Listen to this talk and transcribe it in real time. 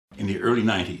in the early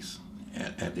 90s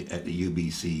at the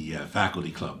UBC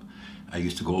faculty club. I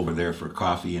used to go over there for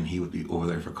coffee, and he would be over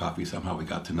there for coffee. Somehow we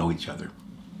got to know each other.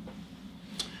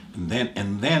 And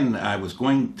then I was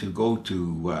going to go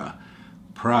to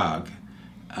Prague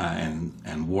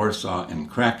and Warsaw and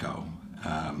Krakow.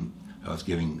 I was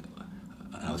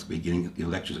beginning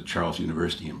lectures at Charles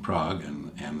University in Prague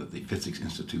and at the Physics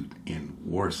Institute in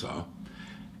Warsaw.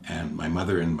 And my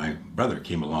mother and my brother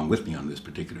came along with me on this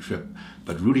particular trip.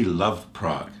 But Rudi loved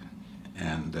Prague,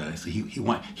 and so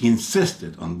he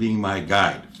insisted on being my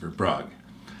guide for Prague,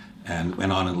 and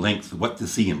went on at length what to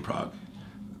see in Prague.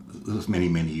 This was many,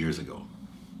 many years ago.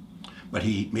 But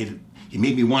he made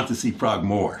me want to see Prague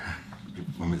more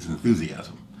from his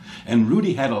enthusiasm. And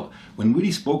Rudi when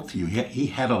Rudi spoke to you, he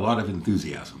had a lot of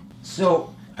enthusiasm.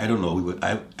 So I don't know.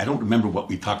 I don't remember what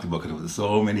we talked about because it was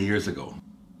so many years ago.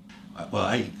 Well,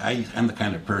 I'm the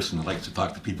kind of person who likes to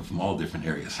talk to people from all different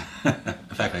areas. In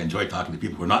fact, I enjoy talking to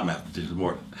people who are not mathematicians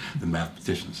more than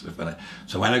mathematicians.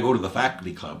 So when I go to the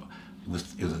faculty club, it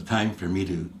was a time for me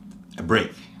to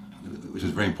break, which is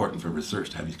very important for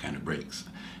research to have these kind of breaks,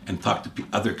 and talk to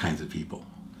other kinds of people.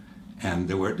 And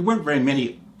there weren't very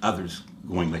many others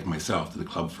going like myself to the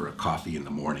club for a coffee in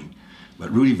the morning,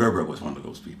 but Rudolf Vrba was one of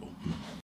those people.